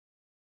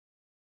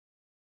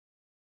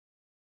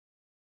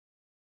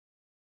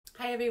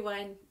Hi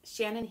everyone,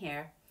 Shannon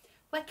here.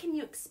 What can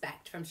you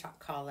expect from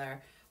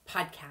CALLER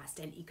podcast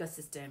and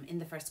ecosystem in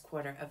the first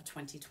quarter of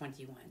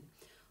 2021?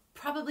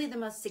 Probably the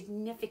most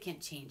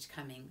significant change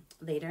coming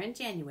later in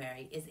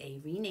January is a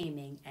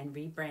renaming and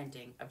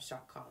rebranding of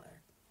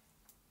CALLER.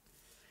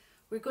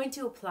 We're going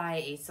to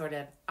apply a sort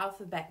of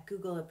alphabet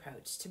Google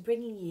approach to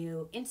bringing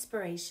you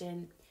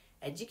inspiration,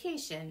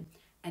 education,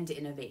 and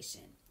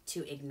innovation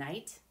to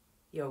ignite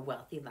your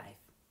wealthy life.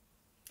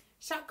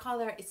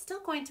 CALLER is still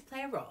going to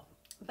play a role,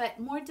 but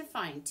more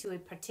defined to a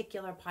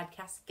particular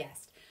podcast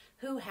guest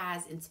who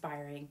has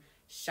inspiring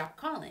shot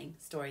calling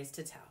stories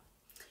to tell.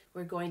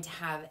 We're going to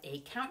have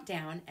a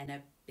countdown and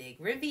a big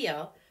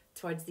reveal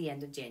towards the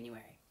end of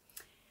January.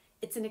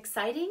 It's an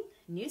exciting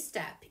new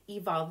step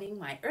evolving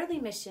my early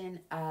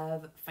mission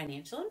of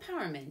financial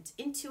empowerment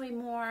into a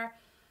more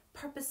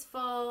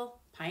purposeful,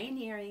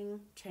 pioneering,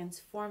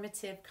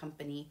 transformative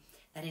company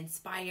that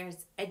inspires,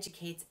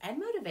 educates, and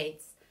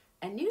motivates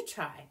a new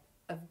tribe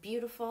of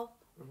beautiful,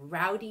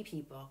 rowdy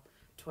people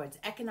towards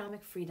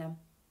economic freedom,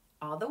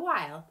 all the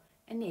while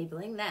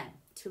enabling them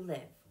to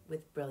live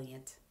with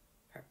brilliant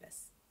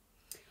purpose.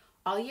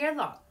 All year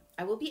long,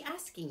 I will be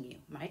asking you,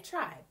 my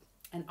tribe,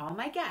 and all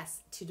my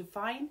guests to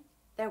define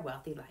their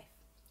wealthy life.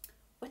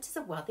 What does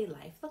a wealthy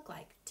life look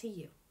like to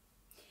you?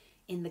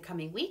 In the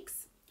coming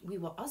weeks, we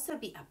will also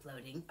be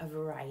uploading a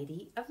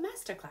variety of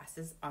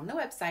masterclasses on the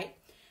website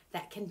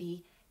that can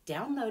be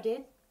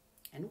downloaded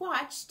and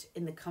watched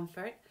in the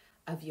comfort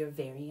of your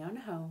very own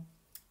home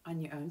on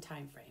your own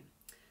time frame,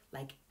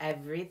 like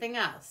everything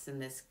else in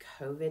this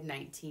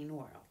COVID-19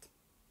 world.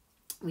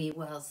 We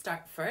will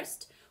start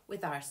first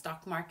with our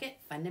Stock Market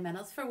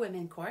Fundamentals for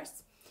Women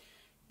course.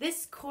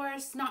 This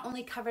course not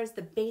only covers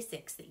the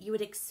basics that you would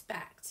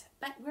expect,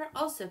 but we're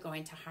also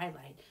going to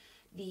highlight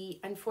the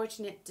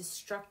unfortunate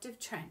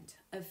destructive trend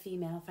of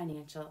female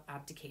financial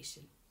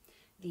abdication,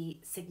 the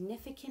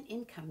significant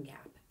income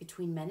gap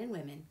between men and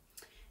women,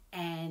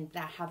 and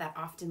how that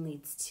often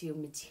leads to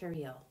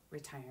material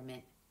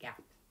retirement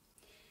gap,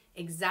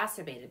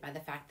 exacerbated by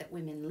the fact that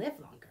women live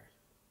longer.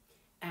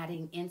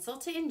 Adding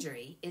insult to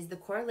injury is the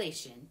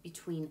correlation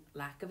between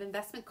lack of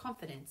investment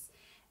confidence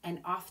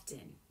and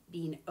often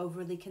being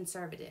overly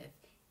conservative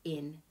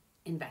in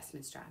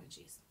investment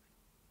strategies.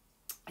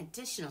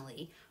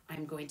 Additionally,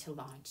 I'm going to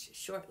launch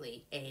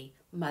shortly a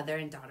mother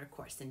and daughter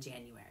course in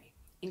January,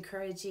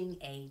 encouraging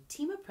a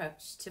team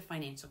approach to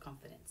financial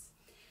confidence.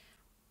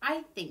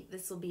 I think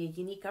this will be a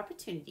unique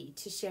opportunity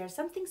to share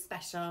something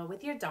special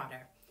with your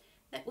daughter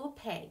that will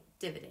pay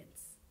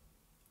dividends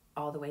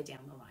all the way down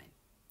the line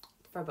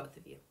for both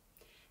of you.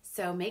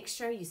 So make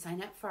sure you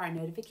sign up for our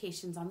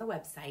notifications on the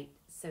website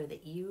so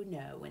that you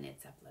know when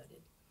it's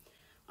uploaded.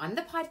 On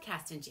the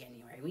podcast in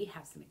January, we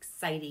have some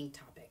exciting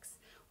topics.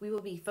 We will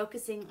be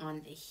focusing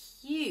on the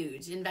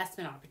huge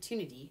investment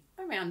opportunity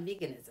around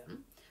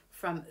veganism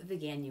from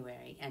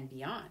Veganuary and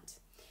beyond.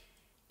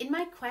 In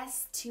my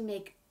quest to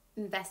make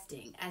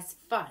investing as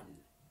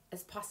fun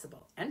as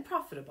possible and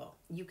profitable,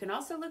 you can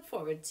also look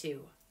forward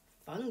to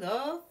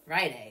Fungal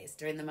Fridays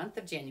during the month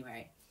of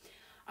January.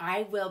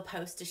 I will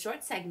post a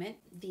short segment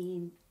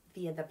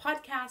via the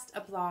podcast,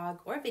 a blog,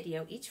 or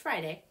video each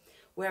Friday,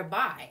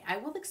 whereby I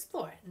will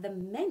explore the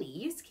many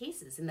use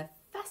cases in the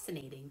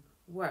fascinating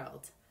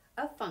world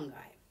of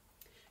fungi.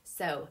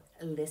 So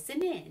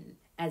listen in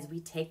as we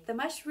take the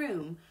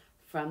mushroom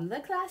from the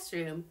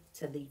classroom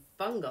to the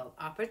fungal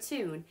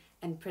opportune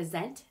and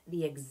present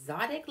the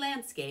exotic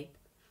landscape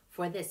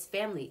for this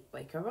family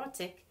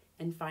oikorotic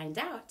and find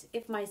out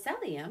if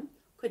mycelium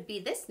could be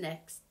this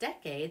next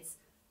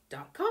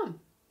decade's.com.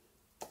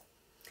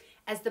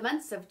 As the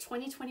months of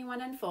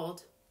 2021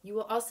 unfold, you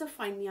will also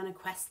find me on a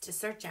quest to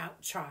search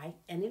out, try,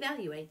 and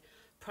evaluate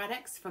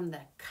products from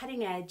the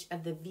cutting edge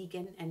of the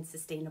vegan and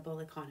sustainable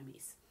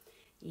economies.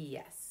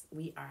 Yes,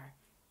 we are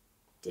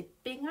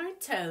dipping our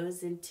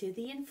toes into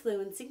the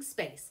influencing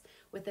space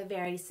with a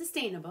very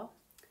sustainable,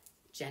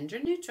 gender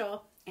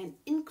neutral, and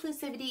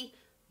inclusivity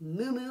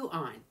moo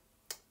on.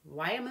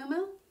 Why a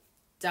moo?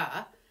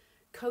 Duh.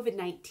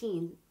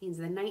 COVID-19 means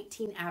the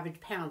 19 average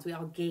pounds we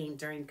all gained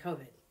during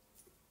COVID.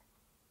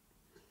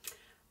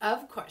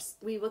 Of course,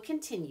 we will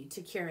continue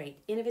to curate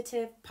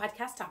innovative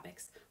podcast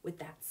topics with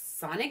that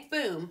sonic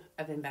boom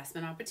of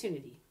investment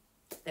opportunity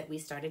that we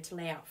started to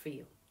lay out for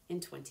you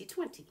in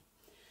 2020.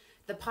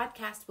 The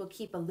podcast will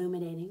keep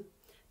illuminating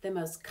the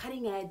most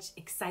cutting edge,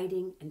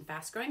 exciting, and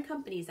fast-growing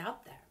companies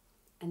out there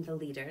and the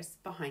leaders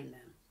behind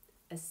them,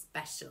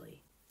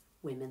 especially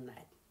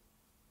women-led.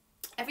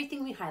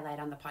 Everything we highlight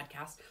on the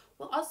podcast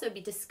will also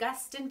be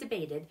discussed and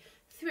debated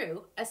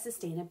through a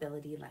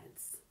sustainability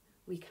lens.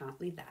 We can't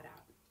leave that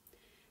out.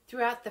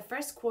 Throughout the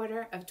first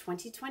quarter of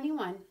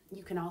 2021,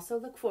 you can also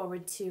look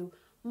forward to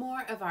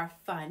more of our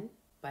fun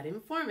but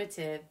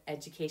informative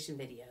education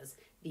videos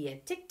via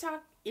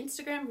TikTok,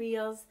 Instagram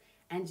Reels,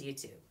 and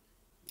YouTube,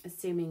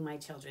 assuming my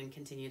children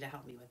continue to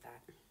help me with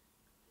that.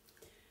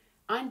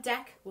 On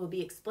deck, we'll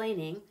be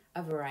explaining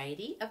a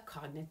variety of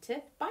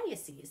cognitive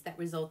biases that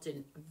result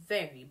in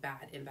very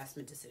bad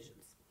investment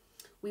decisions.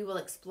 We will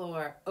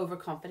explore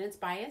overconfidence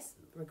bias,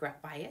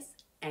 regret bias,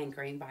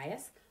 anchoring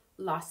bias,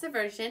 loss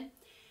aversion,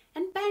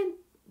 and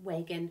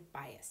bandwagon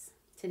bias,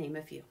 to name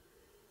a few.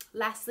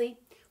 Lastly,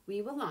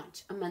 we will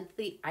launch a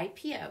monthly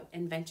IPO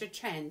and venture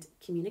trend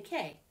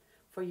communique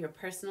for your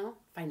personal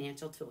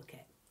financial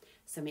toolkit.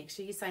 So make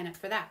sure you sign up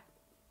for that.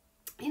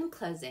 In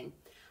closing,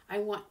 I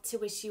want to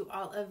wish you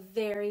all a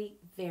very,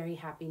 very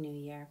happy new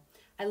year.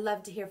 I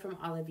love to hear from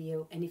all of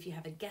you, and if you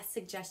have a guest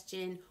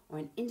suggestion or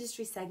an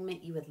industry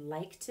segment you would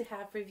like to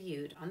have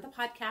reviewed on the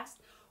podcast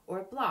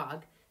or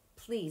blog,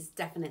 please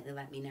definitely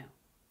let me know.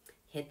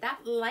 Hit that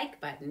like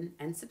button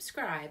and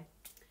subscribe,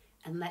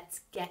 and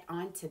let's get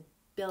on to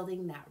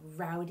building that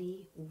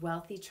rowdy,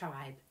 wealthy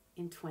tribe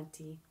in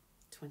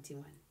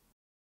 2021.